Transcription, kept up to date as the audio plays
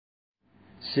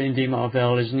Cindy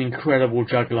Marvell is an incredible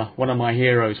juggler, one of my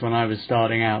heroes when I was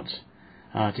starting out.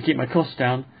 To keep my costs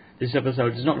down, this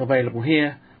episode is not available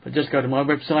here, but just go to my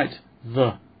website,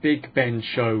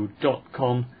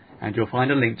 thebigbenshow.com, and you'll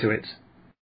find a link to it.